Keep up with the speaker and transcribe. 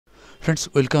Friends,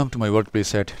 welcome to my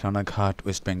workplace at Ranaghat,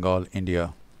 West Bengal,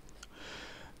 India.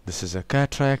 This is a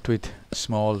cataract with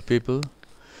small pupil.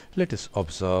 Let us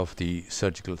observe the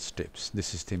surgical steps.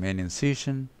 This is the main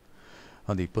incision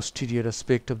on the posterior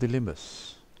aspect of the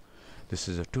limbus. This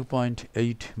is a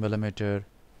 2.8 millimeter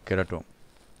keratome.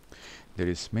 There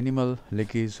is minimal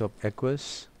leakage of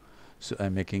aqueous, so I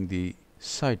am making the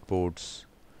side ports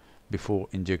before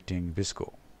injecting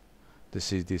visco.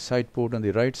 This is the side port on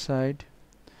the right side,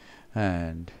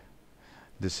 and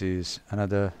this is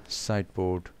another side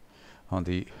port on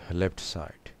the left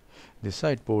side. The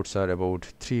side ports are about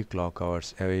 3 clock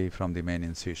hours away from the main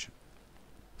incision.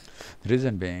 The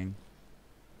reason being,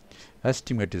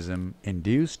 astigmatism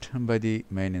induced by the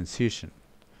main incision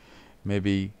may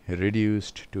be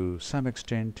reduced to some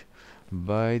extent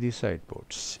by the side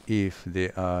ports if they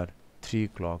are 3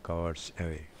 clock hours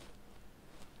away.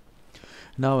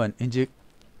 Now an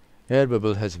air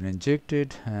bubble has been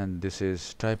injected, and this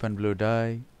is trypan blue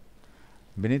dye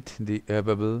beneath the air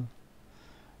bubble,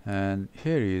 and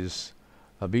here is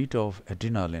a bit of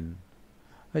adrenaline.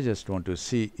 I just want to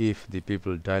see if the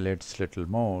pupil dilates little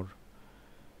more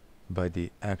by the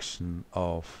action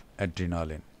of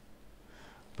adrenaline,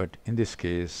 but in this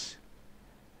case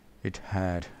it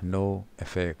had no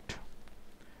effect.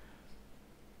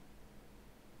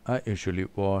 I usually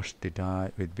wash the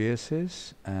dye with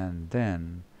bases and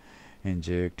then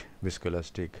inject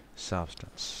viscoelastic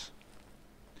substance.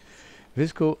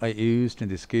 Visco I used in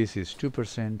this case is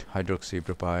 2%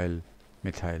 hydroxypropyl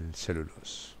methyl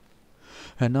cellulose.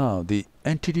 And now the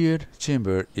anterior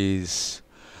chamber is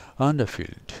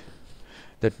underfilled.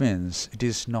 That means it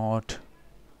is not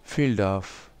filled up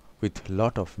with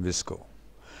lot of visco,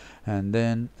 and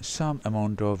then some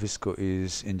amount of visco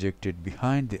is injected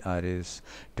behind the iris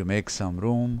to make some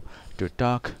room to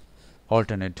tuck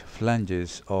alternate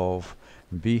flanges of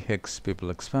B-HEX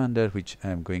pupil expander, which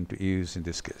I am going to use in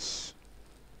this case.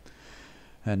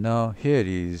 And now here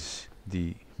is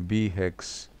the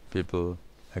B-HEX pupil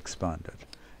expander.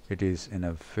 It is in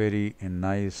a very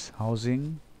nice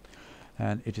housing,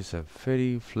 and it is a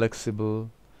very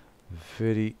flexible,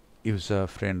 very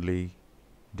user-friendly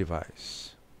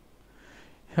device.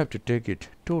 You have to take it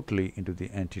totally into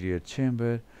the anterior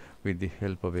chamber with the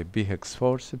help of a B-HEX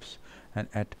forceps, and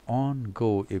at on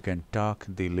go you can tuck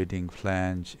the leading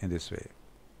flange in this way.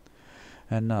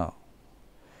 And now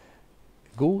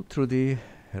go through the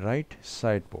right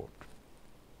side port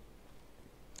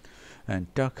and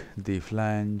tuck the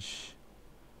flange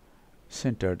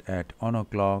centered at on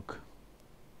o'clock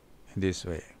in this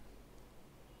way.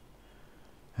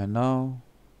 And now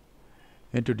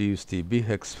introduce the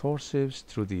B-HEX forceps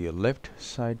through the left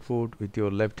side port with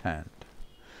your left hand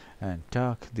and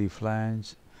tuck the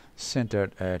flange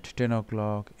centered at 10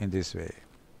 o'clock in this way.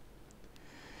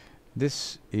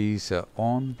 This is a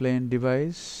on-plane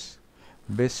device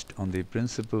based on the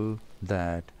principle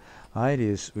that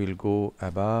iris will go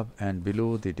above and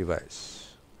below the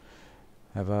device,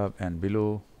 above and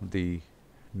below the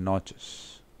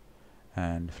notches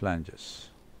and flanges.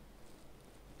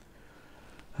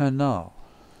 And now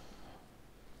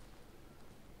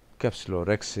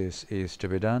capsulorhexis is to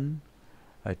be done.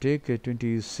 I take a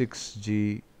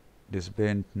 26G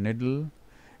disbent needle,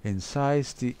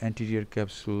 incise the anterior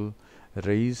capsule,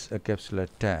 raise a capsular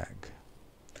tag.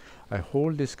 I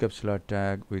hold this capsular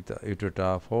tag with the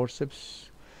utrata forceps.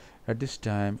 At this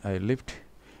time I lift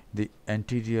the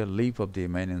anterior lip of the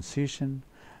main incision,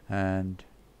 and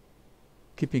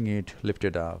keeping it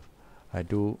lifted up I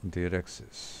do the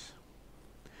rhexis.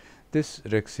 This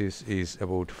rhexis is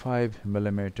about 5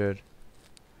 millimeter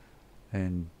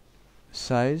in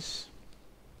size,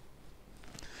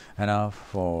 enough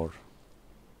for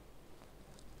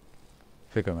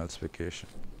phacoemulsification.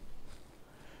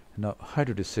 Now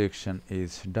hydrodissection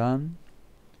is done.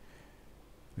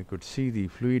 We could see the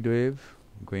fluid wave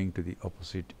going to the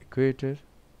opposite equator,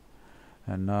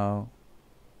 and now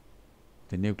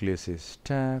the nucleus is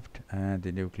tapped and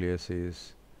the nucleus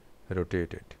is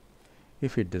rotated.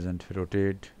 If it doesn't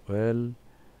rotate well,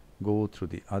 go through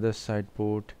the other side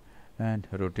port and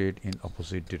rotate in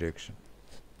opposite direction.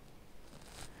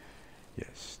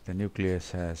 Yes, the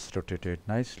nucleus has rotated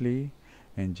nicely.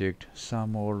 Inject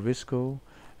some more visco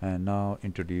and now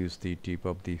introduce the tip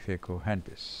of the phaco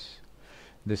handpiece.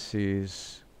 This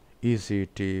is easy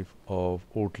tip of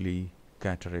Oatley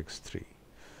Cataracts 3.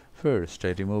 First,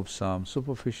 I remove some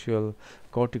superficial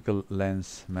cortical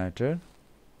lens matter,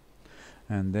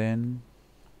 and then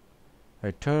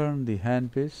I turn the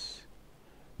handpiece,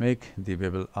 make the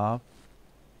bevel up,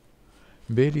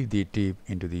 bury the tip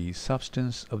into the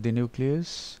substance of the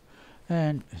nucleus,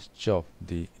 and chop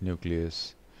the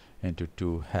nucleus into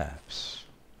two halves.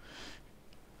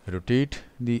 Rotate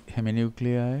the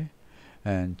heminuclei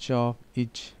and chop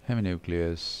each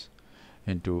heminucleus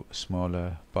into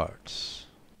smaller parts.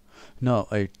 Now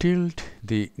I tilt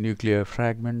the nuclear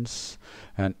fragments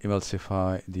and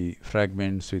emulsify the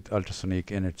fragments with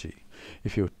ultrasonic energy.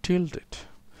 If you tilt it,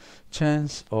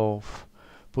 chance of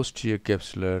posterior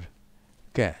capsular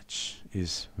catch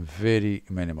is very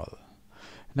minimal.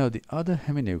 Now the other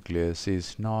heminucleus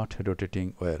is not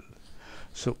rotating well.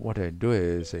 So what I do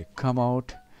is I come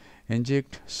out,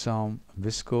 inject some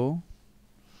visco,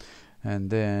 and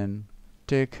then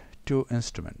take two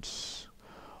instruments,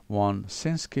 one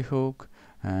Sensky hook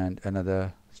and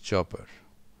another chopper,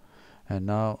 and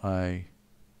now I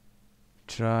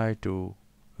try to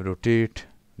rotate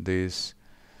this,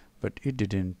 but it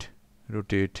didn't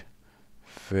rotate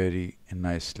very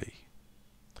nicely.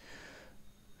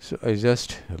 So I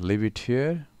just leave it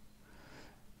here.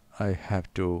 I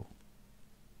have to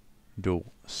do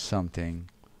something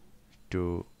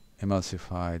to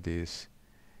emulsify this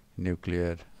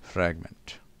nuclear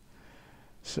fragment.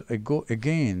 So I go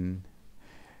again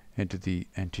into the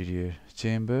anterior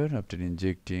chamber after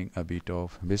injecting a bit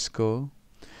of visco,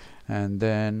 and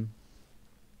then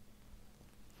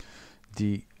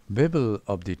the bevel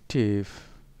of the tip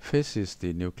faces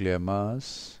the nuclear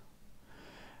mass,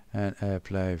 and I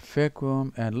apply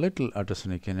vacuum and little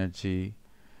ultrasonic energy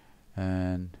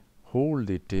and hold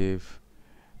the tip,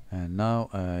 and now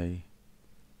I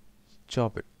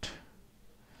chop it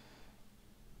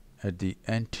at the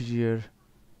anterior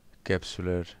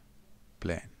capsular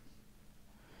plane,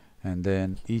 and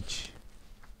then each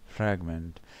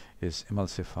fragment is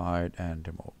emulsified and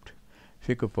removed.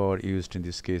 Phaco power used in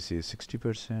this case is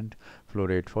 60%, flow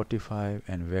rate 45,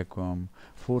 and vacuum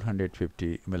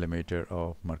 450 millimeter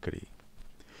of mercury.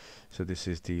 So this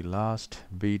is the last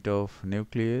bit of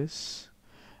nucleus,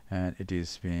 and it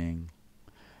is being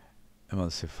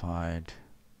emulsified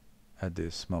at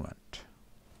this moment.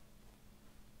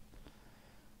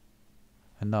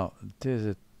 And now there is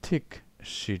a thick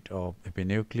sheet of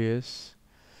epinucleus.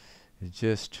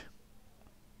 Just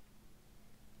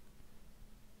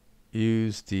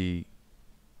use the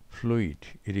fluid,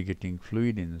 irrigating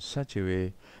fluid, in such a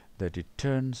way that it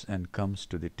turns and comes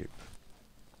to the tip.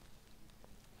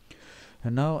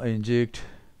 And now I inject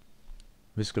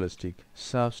viscoelastic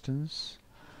substance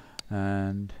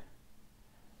and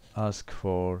ask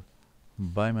for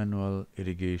bimanual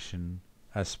irrigation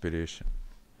aspiration.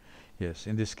 Yes,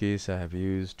 in this case I have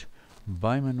used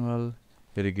bimanual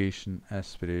irrigation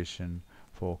aspiration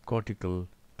for cortical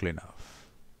cleanup.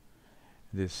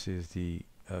 This is the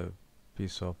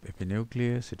piece of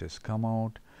epinucleus. It has come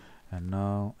out, and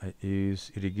now I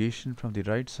use irrigation from the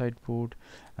right side port,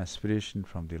 aspiration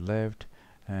from the left,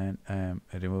 and I am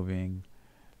removing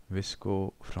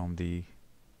visco from the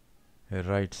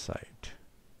right side.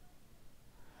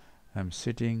 I am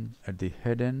sitting at the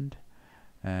head end,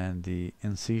 and the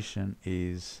incision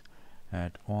is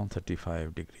at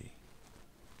 135 degree.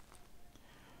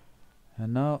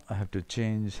 And now I have to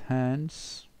change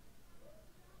hands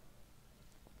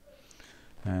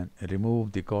and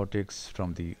remove the cortex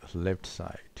from the left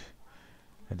side.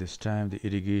 At this time the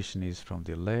irrigation is from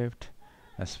the left,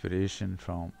 aspiration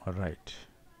from right,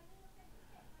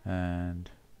 and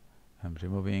I'm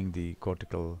removing the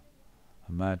cortical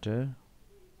matter.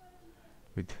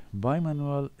 With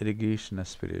bimanual irrigation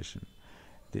aspiration,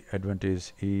 the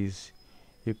advantage is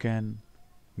you can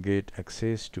get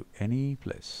access to any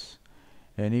place,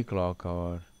 any clock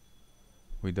hour,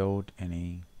 without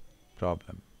any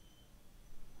problem.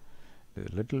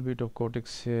 There's a little bit of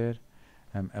cortex here.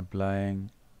 I'm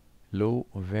applying low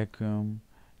vacuum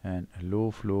and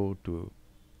low flow to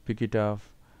pick it up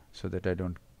so that I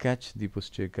don't catch the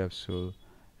posterior capsule,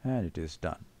 and it is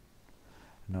done.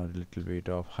 Now a little bit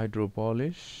of hydro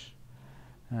polish,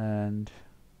 and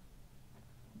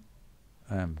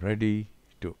I am ready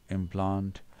to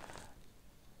implant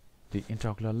the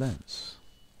intraocular lens.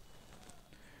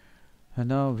 And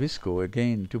now visco,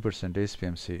 again 2%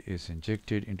 SPMC, is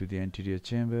injected into the anterior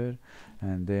chamber,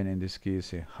 and then in this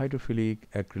case a hydrophilic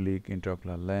acrylic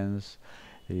intraocular lens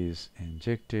is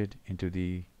injected into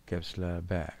the capsular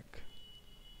bag.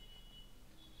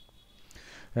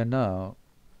 And now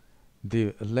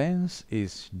the lens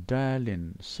is dialed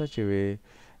in such a way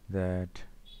that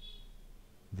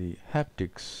the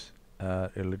haptics are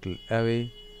a little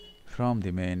away from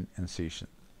the main incision,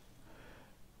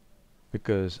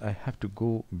 because I have to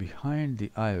go behind the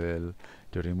IOL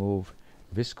to remove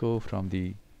visco from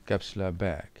the capsular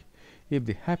bag. If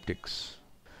the haptics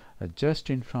are just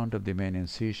in front of the main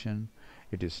incision,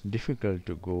 it is difficult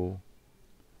to go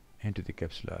into the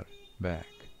capsular bag.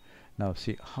 Now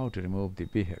see how to remove the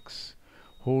B-HEX.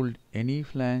 Hold any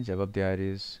flange above the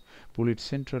iris, pull it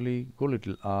centrally, go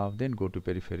little up, then go to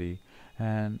periphery,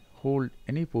 and hold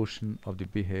any portion of the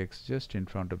B-HEX just in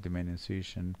front of the main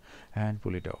incision and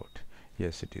pull it out.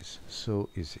 Yes, it is so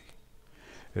easy.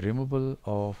 Removal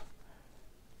of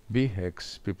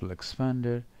B-HEX pupil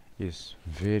expander is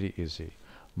very easy,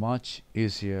 much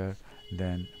easier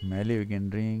than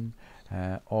Maillevin ring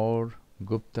or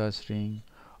Gupta's ring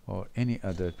or any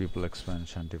other pupil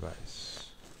expansion device.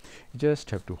 You just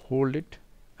have to hold it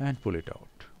and pull it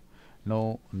out.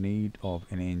 No need of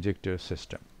any injector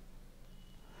system.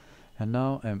 And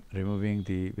now I am removing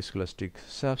the viscoelastic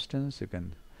substance. You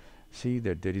can see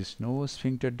that there is no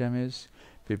sphincter damage.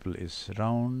 Pupil is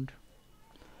round.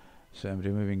 So I am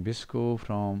removing visco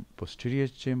from posterior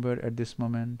chamber at this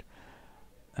moment.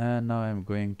 And now I am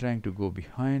trying to go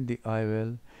behind the eye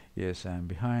well. Yes, I am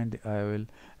behind the eye well.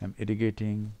 I am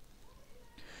irrigating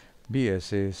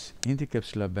BSS in the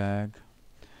capsular bag,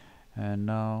 and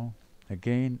now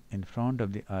again in front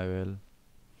of the eye well.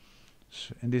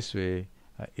 So in this way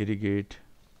I irrigate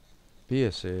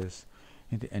BSS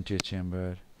in the anterior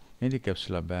chamber, in the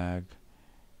capsular bag,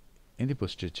 in the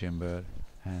posterior chamber,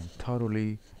 and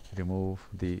thoroughly remove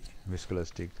the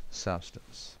viscoelastic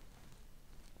substance.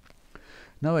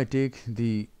 Now I take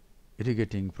the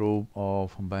irrigating probe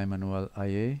of bimanual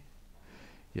IA.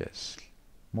 Yes,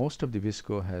 most of the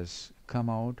visco has come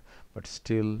out, but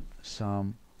still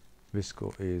some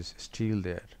visco is still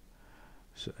there.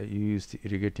 So I use the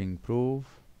irrigating probe,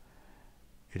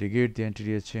 irrigate the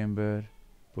anterior chamber,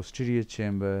 posterior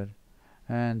chamber,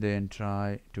 and then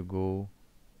try to go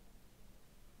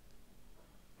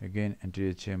again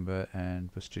anterior chamber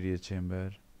and posterior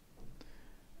chamber.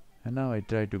 And now I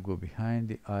try to go behind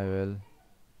the eye well.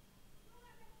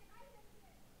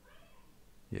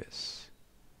 Yes.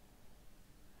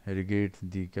 Irrigate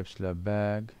the capsular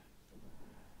bag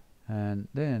and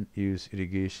then use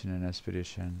irrigation and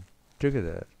aspiration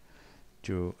together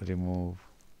to remove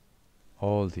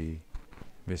all the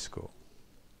visco.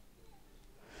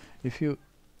 If you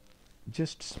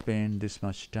just spend this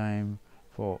much time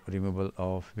for removal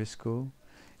of visco,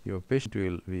 your patient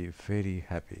will be very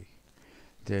happy.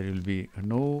 There will be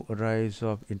no rise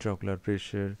of intraocular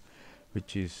pressure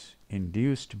which is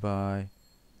induced by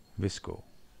visco,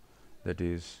 that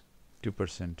is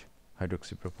 2%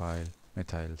 hydroxypropyl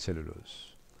methyl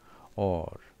cellulose,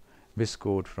 or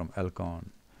viscode from Alcon,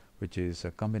 which is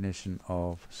a combination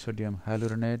of sodium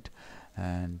hyaluronate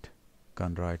and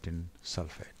chondroitin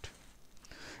sulfate.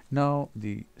 Now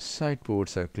the side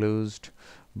ports are closed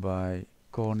by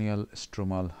corneal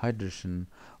stromal hydration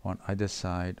on either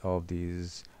side of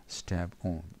these stab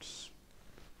wounds.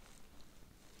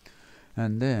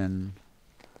 And then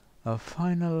a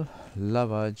final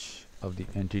lavage of the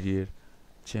anterior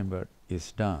chamber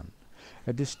is done.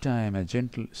 At this time, a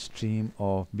gentle stream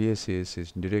of BSS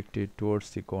is directed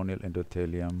towards the corneal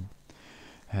endothelium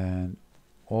and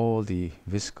all the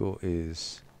visco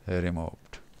is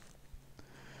removed.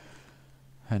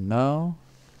 And now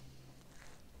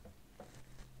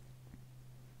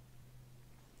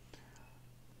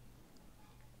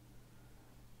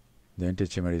the anterior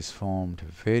chamber is formed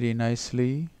very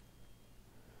nicely.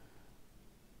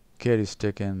 Care is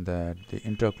taken that the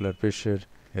intraocular pressure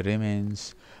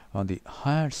remains on the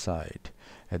higher side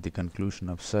at the conclusion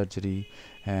of surgery,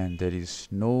 and there is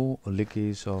no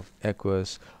leakage of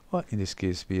aqueous, or in this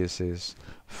case BSS,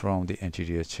 from the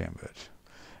anterior chamber.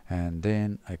 And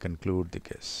then I conclude the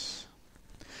case.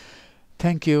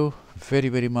 Thank you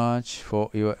very much for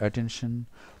your attention.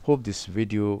 Hope this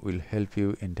video will help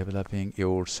you in developing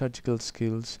your surgical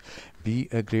skills. Be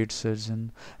a great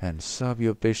surgeon and serve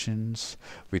your patients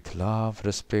with love,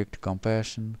 respect,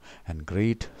 compassion, and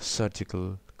great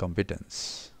surgical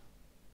competence.